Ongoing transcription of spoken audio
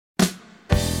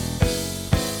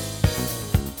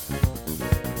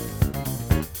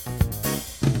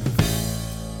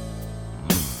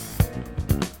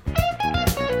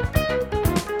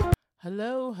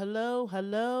Hello, hello,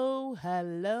 hello,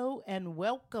 hello, and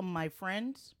welcome, my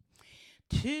friends,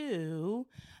 to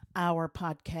our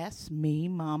podcast, Me,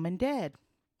 Mom, and Dad.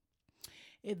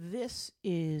 This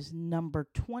is number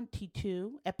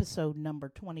 22, episode number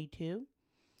 22.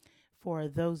 For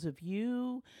those of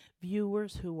you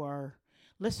viewers who are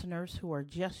listeners who are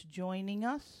just joining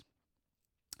us,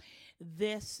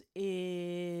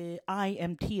 I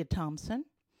am Tia Thompson,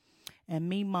 and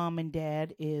Me, Mom, and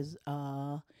Dad is,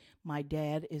 my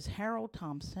dad is Harold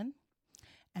Thompson,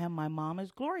 and my mom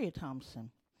is Gloria Thompson.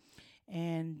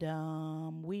 And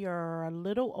we are a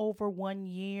little over 1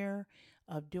 year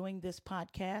of doing this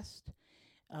podcast.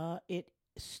 It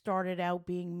started out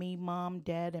being Me, Mom,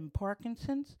 Dad, and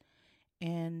Parkinson's.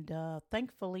 And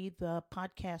thankfully, the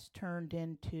podcast turned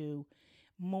into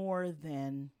more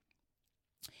than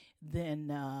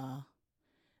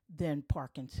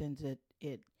Parkinson's.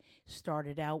 It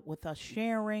started out with us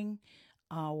sharing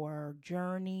our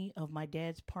journey of my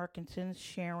dad's Parkinson's,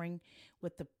 sharing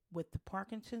with the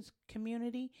Parkinson's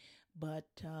community. But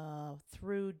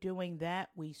through doing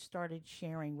that, we started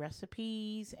sharing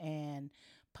recipes and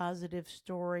positive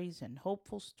stories and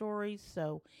hopeful stories.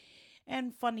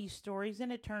 And funny stories,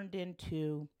 and it turned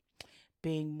into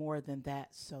being more than that.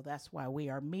 So that's why we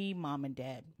are Me, Mom, and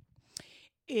Dad.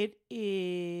 It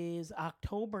is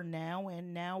October now,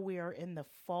 and now we are in the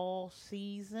fall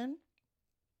season.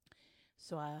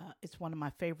 So it's one of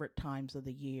my favorite times of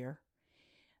the year.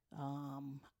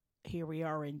 Um, Here we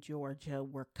are in Georgia.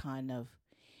 We're kind of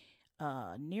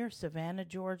near Savannah,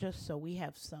 Georgia, so we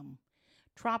have some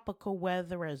tropical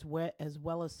weather as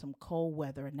well as some cold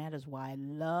weather, and that is why I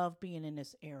love being in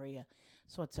this area.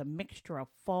 So it's a mixture of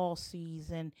fall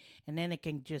season, and then it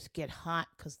can just get hot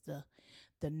because the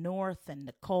north and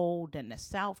the cold and the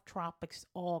south tropics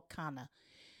all kind of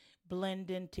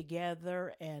blend in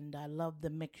together, and I love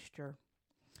the mixture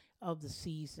of the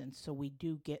seasons. So we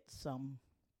do get some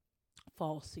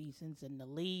fall seasons, and the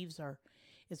leaves are.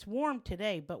 It's warm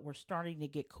today, but we're starting to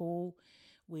get cool.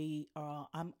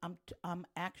 I'm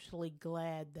actually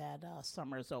glad that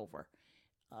summer's over.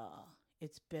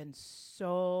 It's been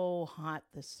so hot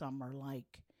this summer,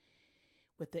 like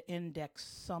with the index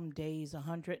some days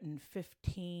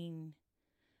 115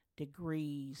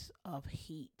 degrees of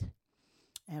heat.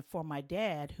 And for my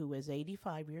dad, who is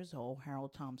 85 years old,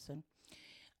 Harold Thompson,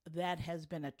 that has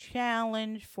been a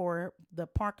challenge for the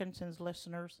Parkinson's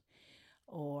listeners,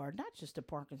 or not just the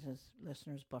Parkinson's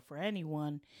listeners, but for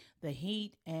anyone. The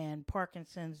heat and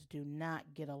Parkinson's do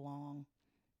not get along.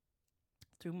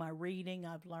 Through my reading,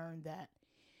 I've learned that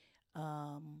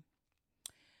um,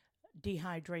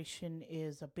 dehydration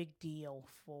is a big deal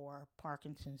for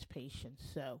Parkinson's patients.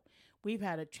 So we've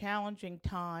had a challenging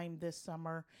time this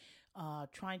summer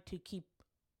trying to keep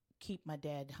my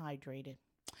dad hydrated,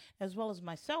 as well as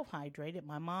myself hydrated.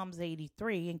 My mom's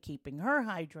 83 and keeping her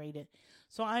hydrated.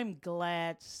 So I'm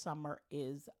glad summer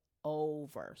is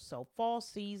over. So fall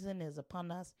season is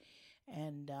upon us,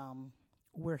 and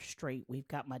we're straight. We've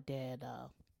got my dad,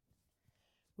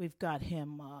 we've got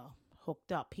him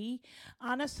hooked up. He,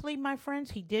 honestly, my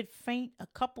friends, he did faint a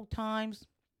couple times.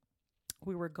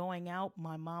 We were going out,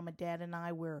 my mom and dad and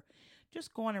I were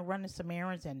just going and running some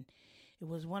errands, and it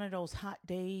was one of those hot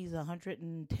days,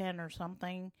 110 or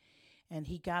something, and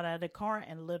he got out of the car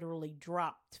and literally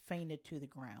dropped, fainted to the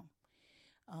ground.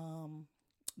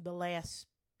 The last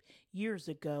years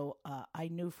ago, I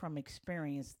knew from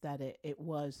experience that it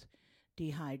was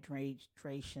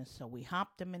dehydration. So we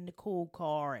hopped him in the cool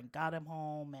car and got him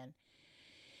home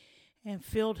and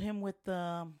filled him with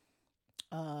the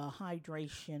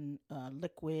hydration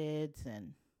liquids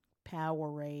and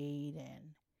Powerade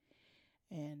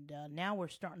and now we're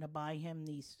starting to buy him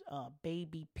these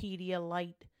baby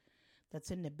Pedialyte. That's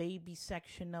in the baby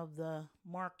section of the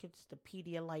markets, the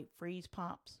Pedialyte freeze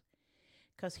pops.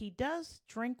 Because he does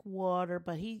drink water,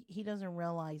 but he doesn't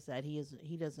realize that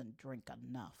he doesn't drink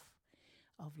enough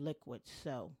of liquid.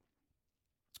 So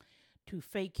to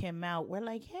fake him out, we're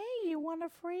like, hey, you want a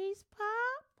freeze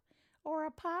pop or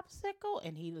a popsicle?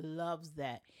 And he loves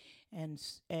that. And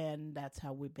that's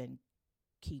how we've been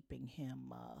keeping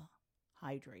him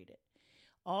hydrated.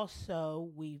 Also,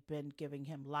 we've been giving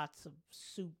him lots of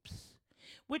soups,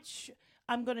 which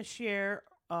I'm going to share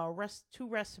two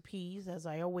recipes, as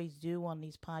I always do on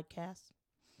these podcasts.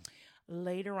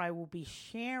 Later, I will be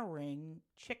sharing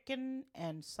chicken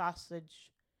and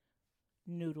sausage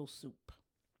noodle soup.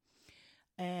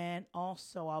 And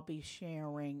also, I'll be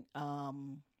sharing,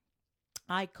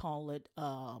 I call it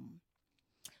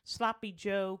Sloppy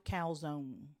Joe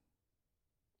calzone.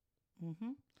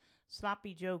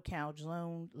 Sloppy Joe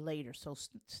calzone later. So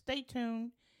stay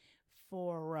tuned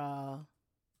for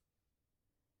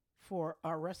for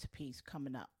our recipes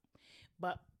coming up.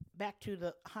 But back to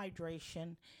the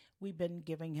hydration, we've been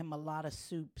giving him a lot of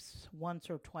soups once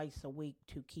or twice a week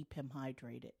to keep him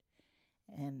hydrated.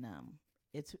 And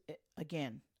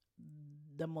again,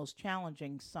 the most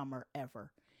challenging summer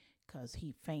ever because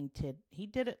he fainted. He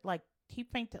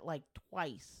fainted like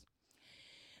twice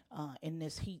in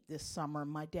this heat this summer.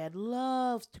 My dad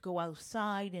loves to go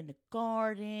outside in the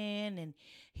garden and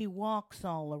he walks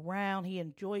all around. He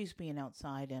enjoys being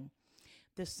outside. And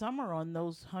this summer, on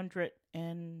those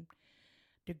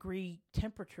 100-degree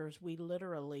temperatures, we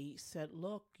literally said,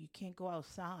 look, you can't go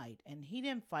outside. And he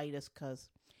didn't fight us because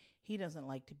he doesn't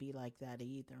like to be like that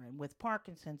either. And with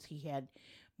Parkinson's, he had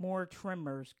more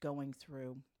tremors going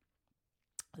through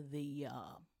the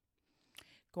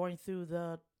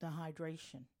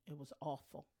hydration. It was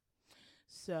awful.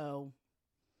 So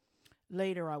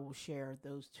later I will share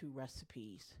those two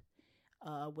recipes.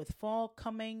 With fall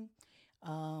coming,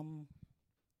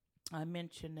 I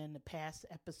mentioned in the past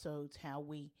episodes how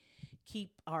we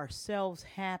keep ourselves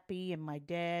happy, and my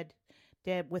dad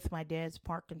with my dad's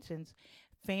Parkinson's,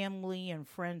 family and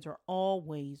friends are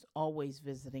always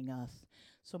visiting us.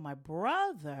 So my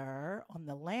brother, on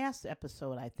the last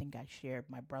episode, I think I shared,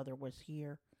 my brother was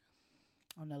here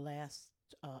on the last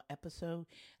episode.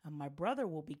 My brother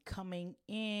will be coming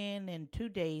in 2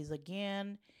 days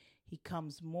again. He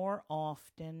comes more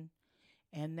often,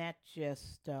 and that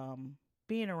just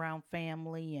being around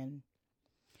family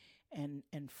and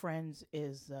friends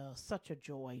is such a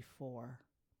joy for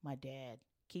my dad.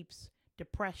 Keeps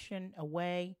depression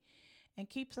away and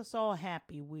keeps us all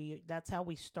happy. That's how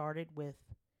we started with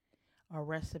our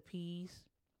recipes,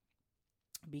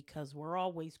 because we're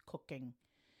always cooking.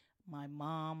 My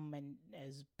mom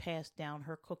has passed down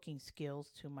her cooking skills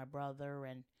to my brother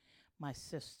and my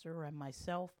sister and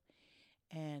myself,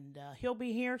 and he'll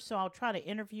be here, so I'll try to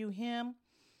interview him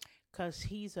because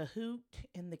he's a hoot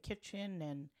in the kitchen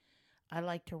and I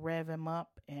like to rev him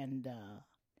up, and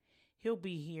he'll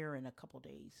be here in a couple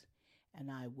days, and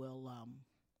I will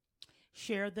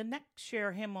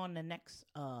share him on the next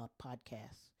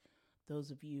podcast.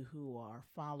 Those of you who are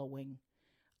following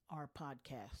our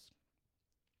podcast.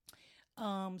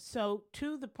 So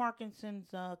to the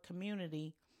Parkinson's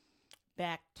community,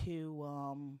 back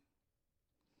to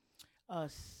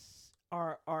us,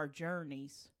 our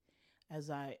journeys, as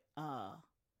I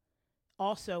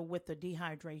also with the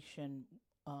dehydration,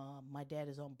 my dad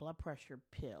is on blood pressure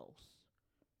pills,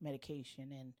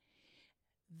 medication, and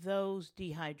those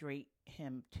dehydrate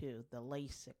him too, the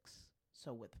Lasix.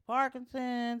 So with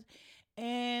Parkinson's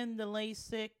and the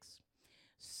Lasix,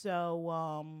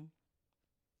 so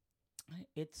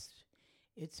it's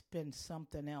been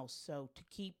something else. So to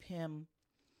keep him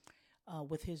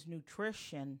with his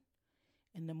nutrition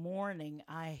in the morning,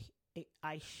 I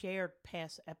shared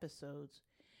past episodes.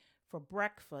 For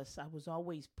breakfast, I was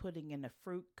always putting in a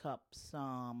fruit cup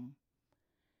some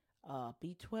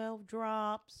B12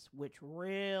 drops, which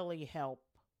really help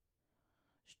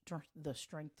the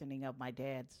strengthening of my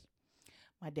dad's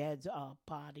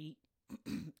body.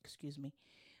 Excuse me.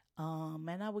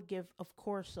 And I would give, of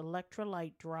course,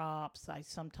 electrolyte drops. I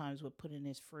sometimes would put in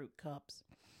his fruit cups.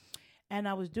 And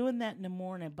I was doing that in the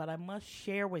morning, but I must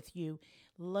share with you,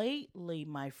 lately,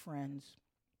 my friends,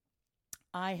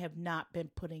 I have not been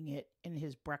putting it in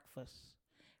his breakfast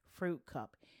fruit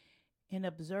cup. In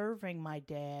observing my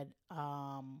dad,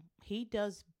 he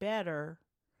does better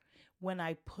when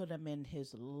I put him in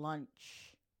his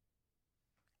lunch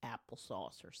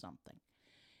applesauce or something.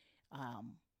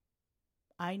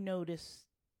 I notice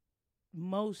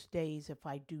most days if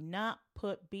I do not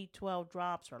put B12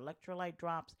 drops or electrolyte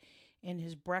drops in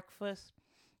his breakfast,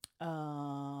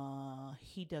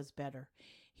 he does better.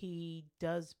 He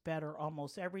does better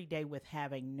almost every day with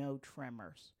having no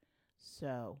tremors.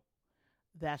 So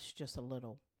that's just a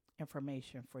little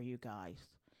information for you guys.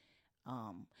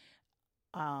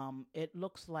 It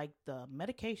looks like the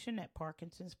medication that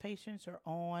Parkinson's patients are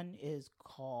on is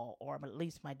called, or at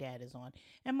least my dad is on,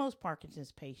 and most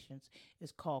Parkinson's patients,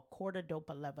 is called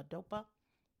cortidopa levodopa.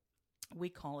 We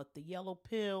call it the yellow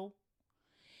pill.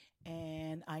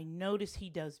 And I notice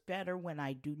he does better when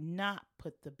I do not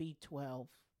put the B12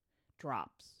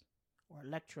 drops or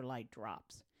electrolyte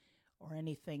drops or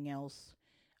anything else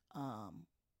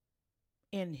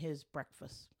in his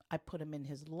breakfast. I put him in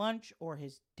his lunch or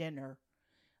his dinner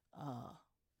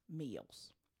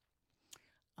meals.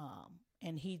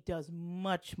 And he does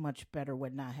much, much better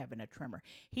with not having a tremor.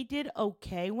 He did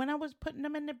okay when I was putting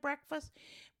him in the breakfast,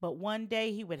 but one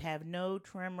day he would have no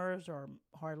tremors or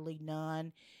hardly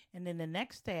none. And then the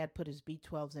next day I'd put his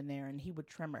B12s in there and he would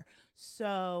tremor.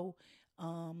 So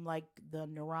Like the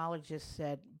neurologist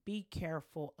said, be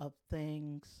careful of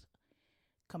things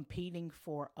competing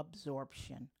for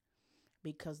absorption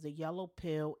because the yellow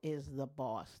pill is the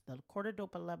boss. The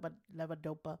cortidopa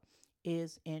levodopa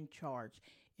is in charge.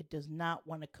 It does not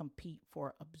want to compete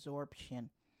for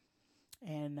absorption.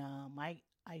 And I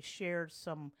shared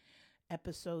some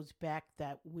episodes back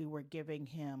that we were giving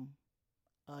him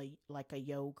like a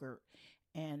yogurt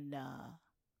and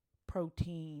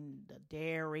protein, the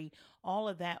dairy, all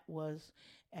of that was,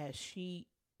 as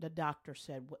the doctor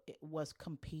said, it was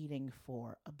competing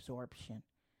for absorption.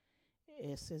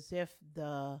 It's as if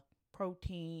the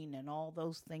protein and all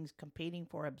those things competing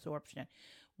for absorption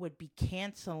would be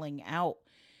canceling out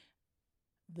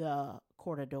the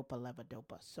cortidopa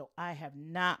levodopa. So I have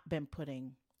not been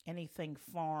putting anything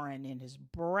foreign in his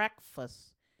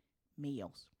breakfast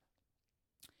meals.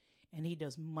 And he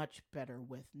does much better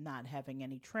with not having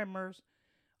any tremors,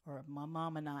 or my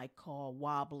mom and I call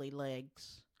wobbly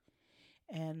legs.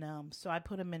 And so I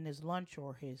put him in his lunch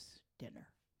or his dinner.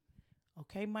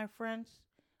 Okay, my friends?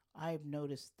 I've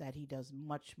noticed that he does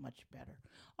much, much better.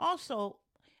 Also,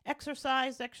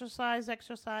 exercise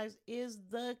is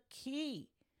the key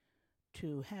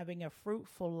to having a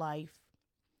fruitful life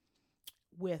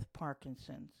with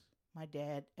Parkinson's. My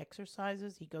dad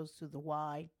exercises. He goes to the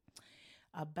Y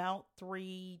about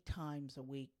 3 times a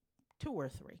week, 2 or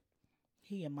 3.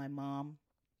 He and my mom.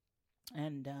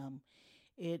 And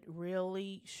it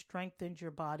really strengthens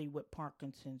your body with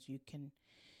Parkinson's.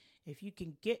 If you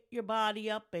can get your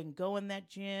body up and go in that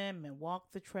gym and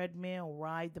walk the treadmill,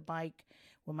 ride the bike.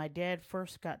 When my dad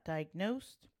first got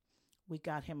diagnosed, we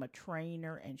got him a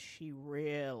trainer, and she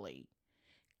really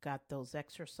got those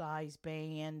exercise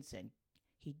bands, and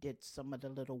he did some of the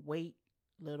little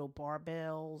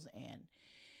barbells. And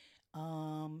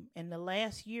in the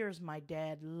last years, my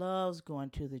dad loves going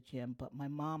to the gym, but my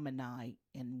mom and I,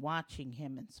 in watching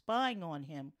him and spying on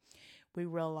him, we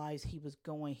realized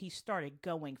he started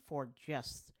going for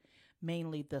just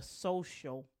mainly the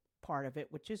social part of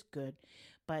it, which is good,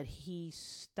 but he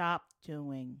stopped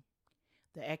doing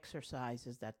the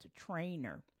exercises that the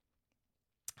trainer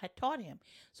had taught him.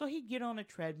 So he'd get on a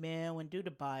treadmill and do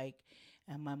the bike.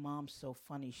 And my mom's so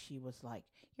funny. She was like,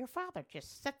 your father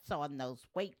just sits on those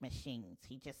weight machines.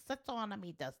 He just sits on them.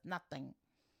 He does nothing.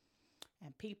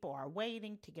 And people are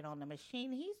waiting to get on the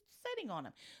machine. He's sitting on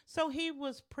them. So he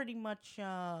was pretty much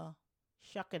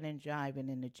shucking and jiving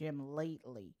in the gym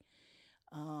lately.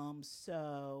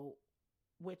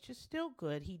 Which is still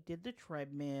good. He did the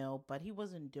treadmill, but he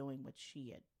wasn't doing what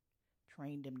she had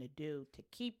trained him to do to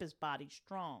keep his body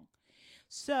strong.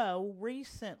 So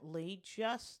recently,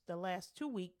 just the last 2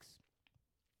 weeks,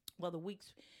 the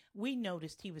weeks, we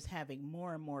noticed he was having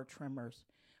more and more tremors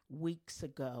weeks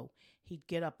ago. He'd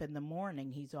get up in the morning.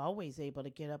 He's always able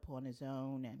to get up on his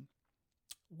own and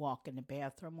walk in the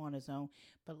bathroom on his own.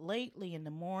 But lately in the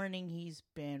morning, he's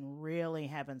been really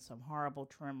having some horrible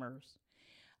tremors.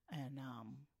 And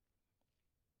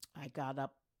I got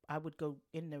up. I would go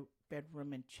in the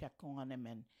bedroom and check on him,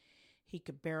 and he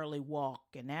could barely walk.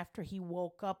 And after he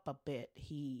woke up a bit,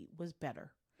 he was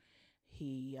better.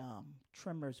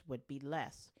 Tremors would be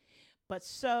less. But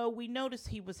so we noticed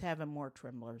he was having more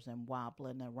tremors and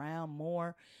wobbling around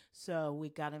more. So we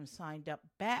got him signed up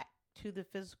back to the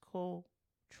physical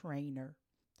trainer.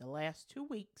 The last 2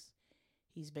 weeks,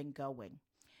 he's been going.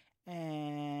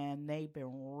 And they've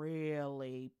been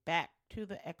really back to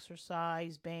the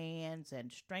exercise bands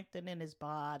and strengthening his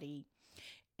body.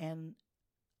 And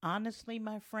honestly,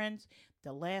 my friends,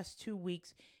 the last 2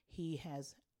 weeks, he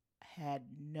has had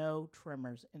no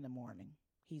tremors in the morning.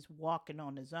 He's walking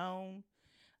on his own.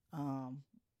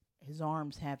 His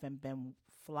arms haven't been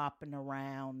flopping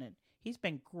around, and he's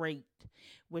been great,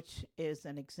 which is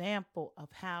an example of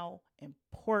how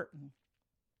important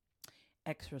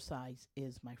exercise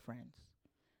is, my friends.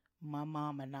 My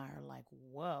mom and I are like,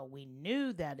 whoa, we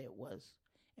knew that it was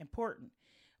important,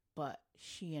 but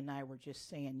she and I were just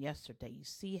saying yesterday, you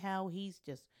see how he's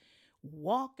just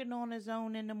walking on his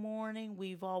own in the morning.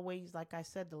 We've always, like I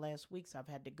said, the last weeks I've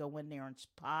had to go in there and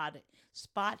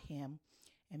spot him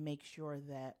and make sure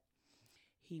that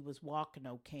he was walking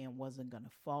okay and wasn't going to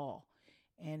fall.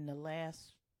 And the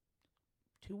last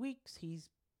 2 weeks,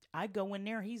 I go in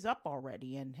there, he's up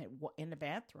already and in the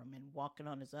bathroom and walking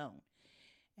on his own.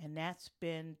 And that's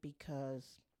been because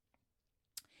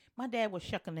my dad was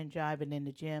shucking and jiving in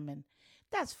the gym, and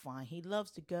that's fine. He loves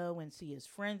to go and see his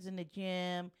friends in the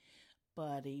gym,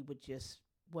 but he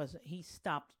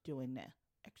stopped doing the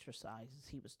exercises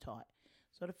he was taught.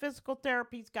 So the physical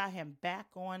therapy's got him back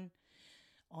on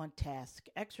task.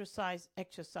 Exercise,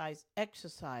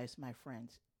 my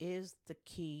friends. is the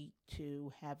key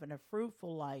to having a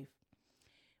fruitful life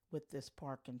with this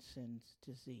Parkinson's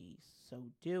disease. So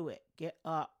do it. Get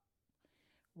up,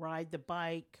 ride the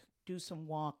bike, do some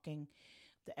walking.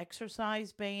 The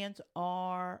exercise bands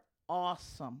are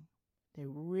awesome. They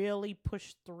really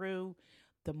push through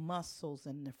the muscles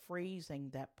and the freezing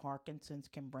that Parkinson's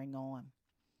can bring on.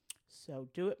 So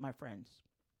do it, my friends.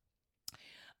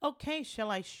 Okay,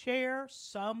 shall I share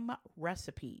some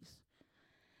recipes?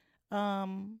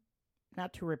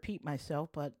 Not to repeat myself,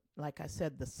 but like I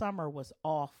said, the summer was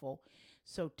awful.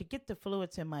 So to get the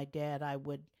fluids in my dad,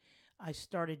 I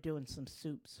started doing some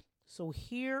soups. So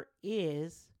here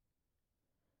is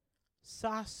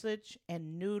sausage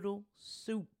and noodle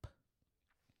soup.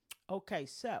 Okay,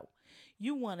 so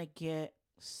you want to get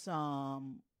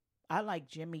some, I like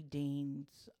Jimmy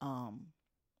Dean's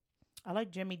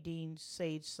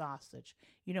sage sausage.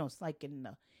 You know, it's like in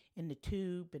the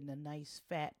tube, in the nice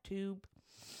fat tube.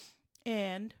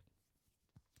 And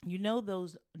you know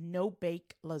those no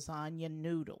bake lasagna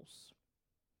noodles.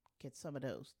 Get some of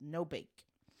those, no bake.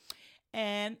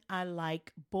 And I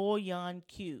like bouillon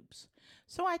cubes.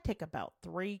 So I take about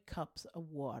 3 cups of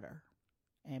water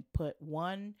and put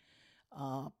 1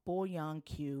 bouillon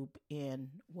cube in.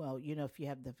 Well, you know, if you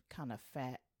have the kind of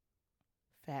fat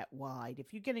wide.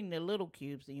 If you're getting the little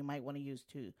cubes, then you might want to use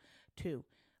two.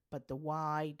 But the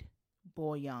wide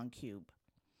bouillon cube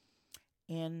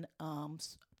in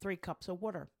 3 cups of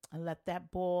water. And let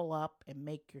that boil up and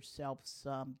make yourself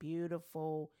some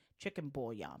beautiful chicken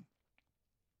bouillon.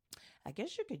 I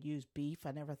guess you could use beef.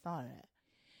 I never thought of that.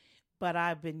 But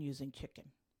I've been using chicken.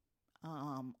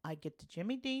 I get the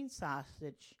Jimmy Dean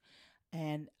sausage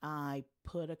and I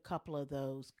put a couple of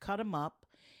those, cut them up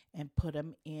and put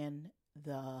them in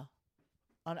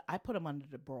I put them under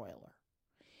the broiler.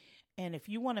 And if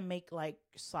you want to make like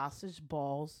sausage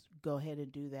balls, go ahead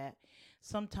and do that.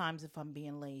 Sometimes if I'm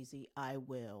being lazy, I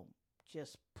will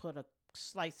just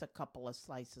slice a couple of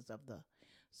slices of the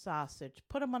sausage,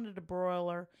 put them under the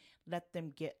broiler, let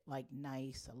them get like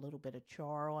nice, a little bit of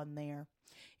char on there.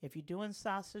 If you're doing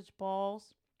sausage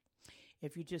balls,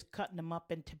 if you're just cutting them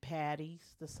up into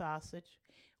patties, the sausage,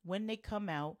 when they come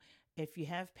out, if you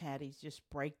have patties, just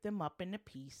break them up into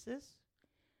pieces.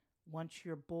 Once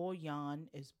your bouillon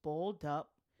is boiled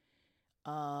up,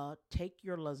 take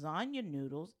your lasagna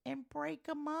noodles and break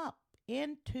them up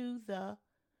into the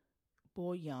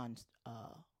bouillon,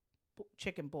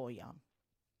 chicken bouillon.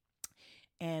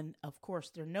 And of course,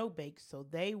 they're no bake, so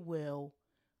they will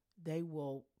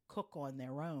cook on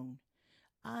their own.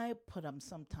 I put them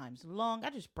sometimes long.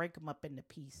 I just break them up into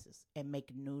pieces and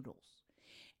make noodles.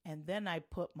 And then I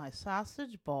put my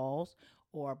sausage balls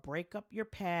or break up your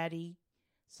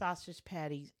sausage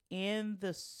patties in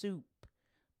the soup.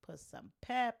 Put some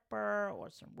pepper or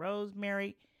some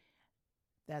rosemary.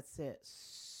 That's it.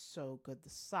 So good. The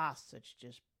sausage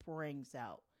just brings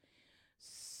out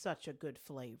such a good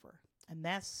flavor. And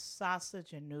that's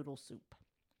sausage and noodle soup.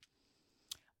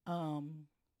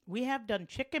 We have done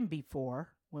chicken before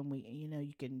when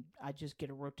I just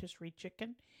get a rotisserie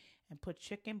chicken and put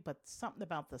chicken, but something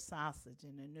about the sausage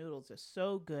and the noodles is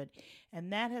so good.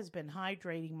 And that has been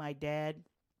hydrating my dad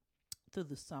through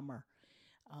the summer,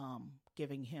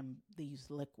 giving him these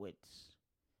liquids.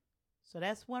 So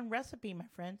that's one recipe, my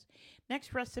friends.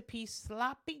 Next recipe,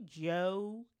 Sloppy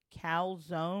Joe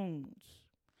calzones.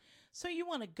 So you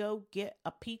want to go get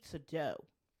a pizza dough.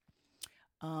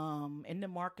 In the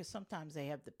market, sometimes they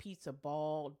have the pizza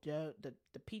ball dough,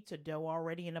 the pizza dough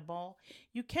already in a ball.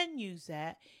 You can use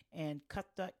that and cut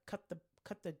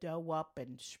the dough up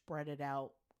and spread it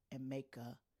out and make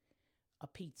a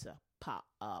pizza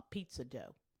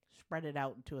dough. Spread it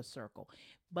out into a circle.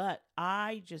 But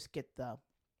I just get the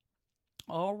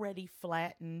already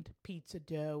flattened pizza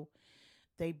dough.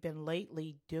 They've been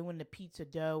lately doing the pizza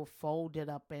dough folded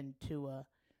up into a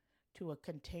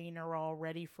container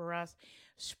already for us.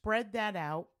 Spread that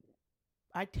out.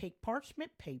 I take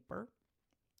parchment paper,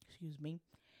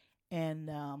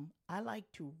 and I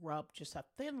like to rub just a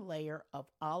thin layer of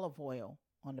olive oil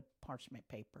on the parchment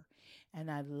paper.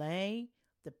 And I lay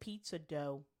the pizza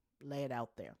dough, lay it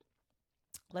out there.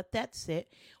 Let that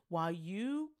sit while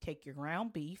you take your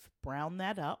ground beef, brown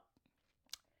that up.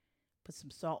 Put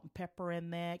some salt and pepper in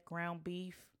that ground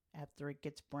beef after it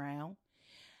gets brown.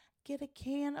 Get a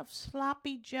can of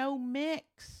Sloppy Joe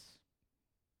mix.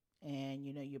 And,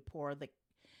 you pour a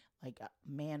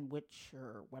Manwich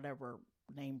or whatever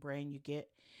name brand you get.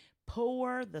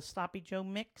 Pour the Sloppy Joe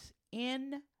mix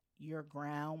in your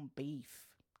ground beef.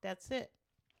 That's it.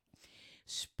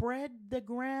 Spread the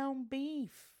ground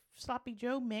beef, Sloppy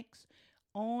Joe mix,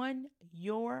 on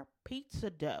your pizza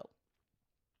dough.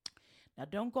 Now,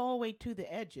 don't go all the way to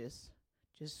the edges.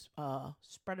 Just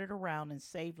spread it around and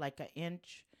save like an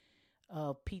inch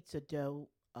of pizza dough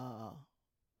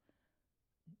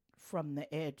from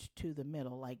the edge to the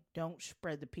middle. Like, don't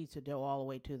spread the pizza dough all the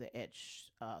way to the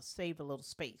edge. Save a little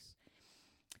space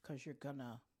because you're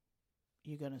gonna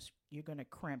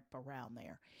crimp around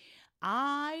there.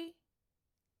 I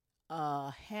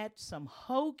had some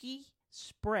hoagie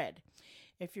spread.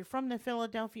 If you're from the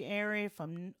Philadelphia area,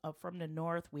 from the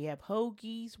north, we have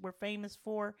hoagies we're famous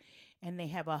for, and they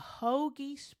have a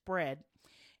hoagie spread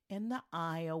in the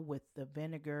aisle with the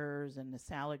vinegars and the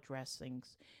salad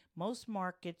dressings. Most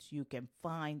markets you can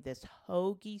find this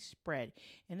hoagie spread,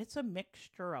 and it's a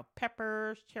mixture of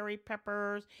peppers, cherry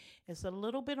peppers. It's a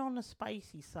little bit on the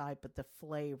spicy side, but the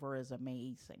flavor is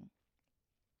amazing.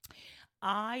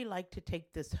 I like to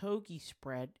take this hoagie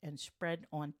spread and spread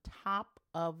on top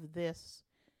of this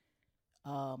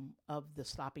of the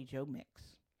sloppy Joe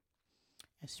mix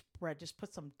and spread. Just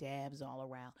put some dabs all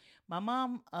around. My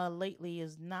mom lately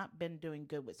has not been doing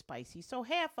good with spicy, so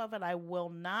half of it I will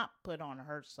not put on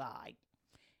her side.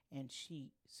 And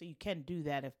so you can do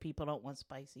that if people don't want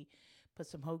spicy. Put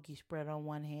some hoagie spread on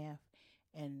one half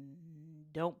and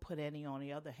don't put any on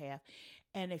the other half.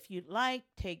 And if you'd like,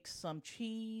 take some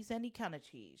cheese, any kind of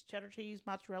cheese, cheddar cheese,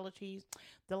 mozzarella cheese.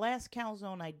 The last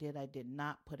calzone I did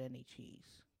not put any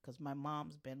cheese because my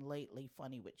mom's been lately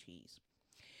funny with cheese.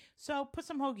 So put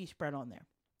some hoagie spread on there,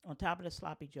 on top of the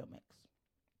sloppy Joe mix.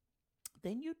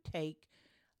 Then you take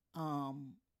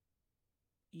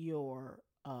your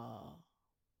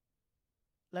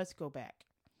let's go back.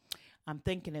 I'm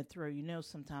thinking it through.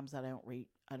 Sometimes I don't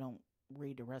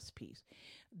read the recipes.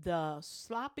 The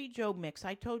sloppy Joe mix,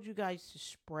 I told you guys to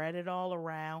spread it all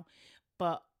around,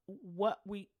 but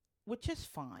which is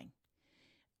fine.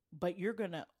 But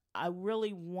I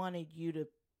really wanted you to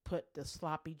put the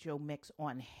sloppy Joe mix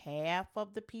on half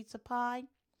of the pizza pie.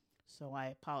 So I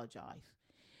apologize.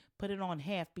 Put it on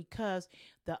half because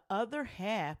the other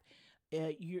half,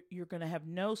 you're going to have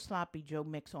no sloppy Joe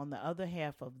mix on the other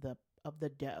half of the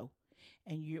dough.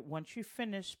 And once you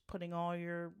finish putting all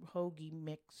your hoagie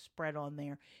mix spread on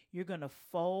there, you're going to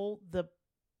fold the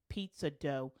pizza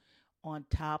dough on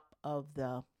top of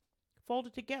fold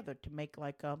it together to make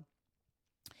like a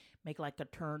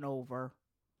turnover.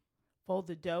 Fold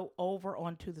the dough over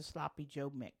onto the sloppy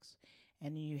Joe mix.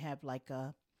 And then you have like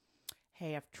a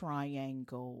half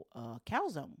triangle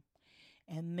calzone.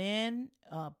 And then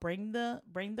bring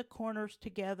the corners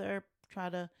together. Try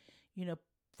to,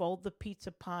 fold the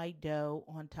pizza pie dough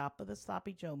on top of the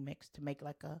sloppy Joe mix to make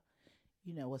like a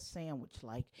sandwich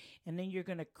like. And then you're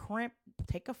going to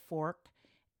take a fork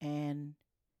and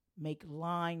make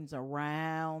lines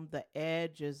around the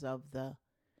edges of the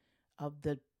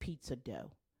pizza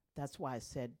dough. That's why I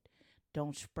said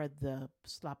don't spread the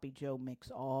sloppy Joe mix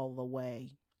all the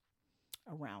way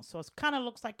around. So it kind of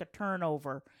looks like a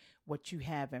turnover what you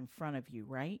have in front of you,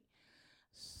 right?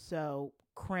 So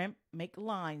make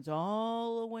lines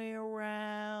all the way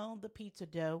around the pizza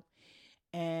dough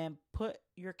and put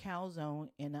your calzone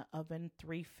in an oven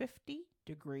 350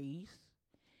 degrees.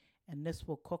 And this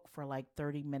will cook for like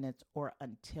 30 minutes or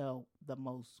until the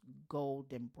most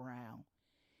golden brown.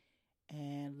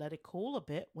 And let it cool a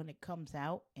bit when it comes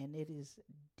out, and it is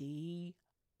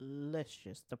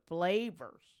delicious. The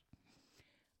flavors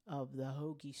of the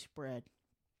hoagie spread.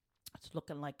 It's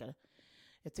looking like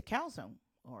it's a calzone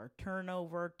or a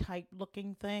turnover type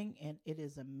looking thing, and it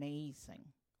is amazing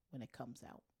when it comes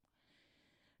out.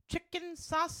 Chicken,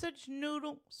 sausage,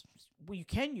 noodles. Well, you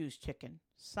can use chicken,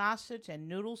 sausage, and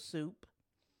noodle soup,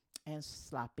 and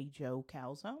sloppy Joe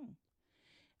calzone.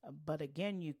 But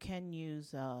again, you can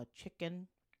use chicken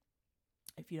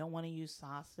if you don't want to use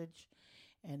sausage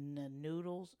and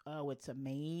noodles. Oh, it's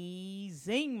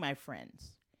amazing, my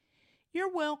friends.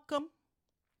 You're welcome.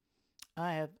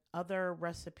 I have other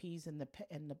recipes in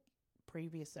the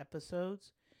previous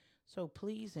episodes, so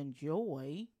please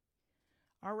enjoy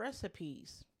our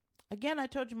recipes. Again, I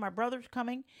told you my brother's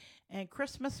coming, and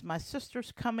Christmas, my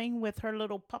sister's coming with her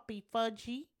little puppy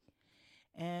Fudgy,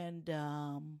 and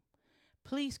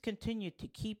please continue to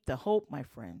keep the hope, my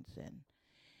friends, and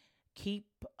keep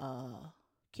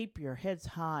your heads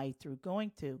high through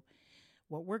going through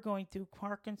what we're going through,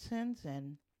 Parkinson's,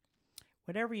 and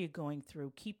whatever you're going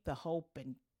through. Keep the hope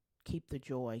and keep the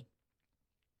joy.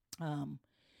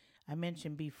 I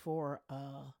mentioned before,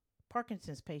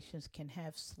 Parkinson's patients can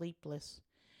have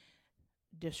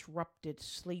disrupted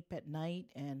sleep at night,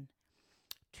 and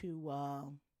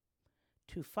to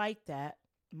fight that,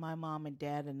 my mom and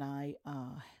dad and I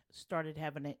started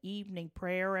having an evening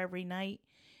prayer every night,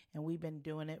 and we've been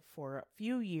doing it for a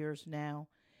few years now.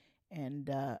 and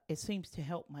it seems to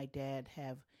help my dad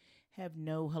have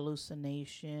no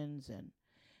hallucinations and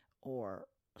or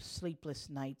sleepless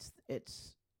nights.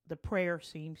 It's the prayer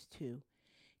seems to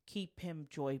keep him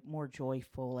more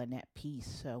joyful and at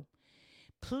peace. So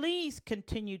please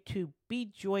continue to be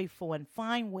joyful and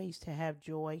find ways to have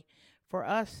joy. For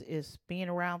us is being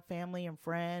around family and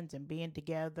friends and being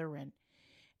together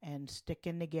and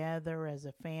sticking together as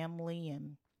a family,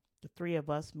 and the three of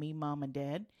us, me, mom, and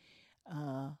dad,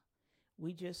 uh,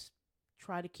 we just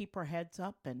try to keep our heads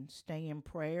up and stay in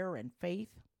prayer and faith.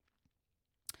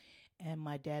 And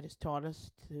my dad has taught us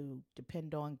to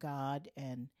depend on God,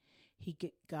 and he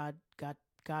get God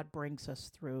brings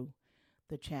us through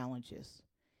the challenges.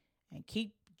 And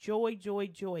keep joy, joy,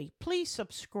 joy. Please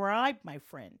subscribe, my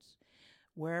friends.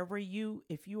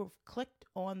 If you have clicked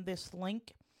on this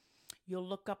link, you'll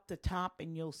look up the top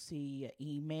and you'll see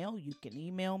email. You can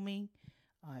email me.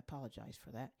 I apologize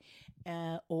for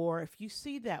that. Or if you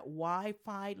see that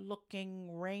Wi-Fi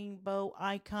looking rainbow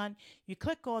icon, you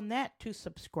click on that to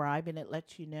subscribe, and it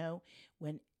lets you know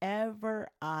whenever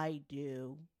I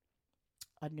do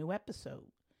a new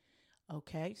episode.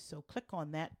 Okay, so click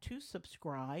on that to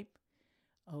subscribe.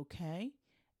 Okay,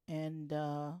 and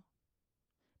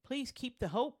please keep the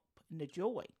hope and the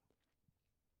joy.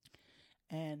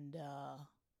 And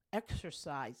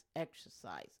exercise.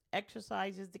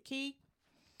 Exercise is the key.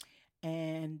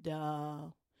 And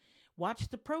watch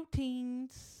the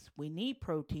proteins. We need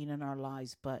protein in our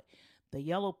lives, but the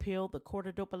yellow pill, the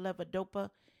cortidopa levodopa,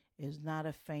 is not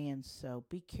a fan. So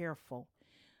be careful.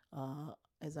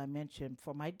 As I mentioned,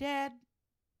 for my dad,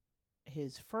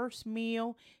 his first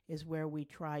meal is where we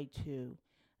try to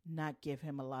not give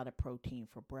him a lot of protein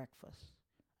for breakfast.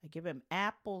 I give him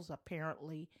apples,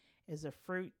 apparently, is a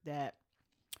fruit that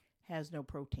has no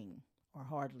protein or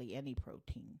hardly any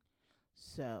protein.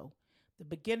 So the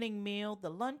beginning meal, the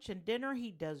lunch and dinner,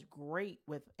 he does great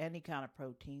with any kind of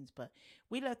proteins, but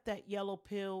we let that yellow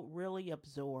pill really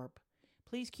absorb.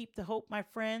 Please keep the hope, my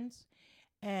friends.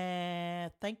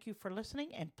 And thank you for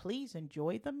listening, and please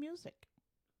enjoy the music.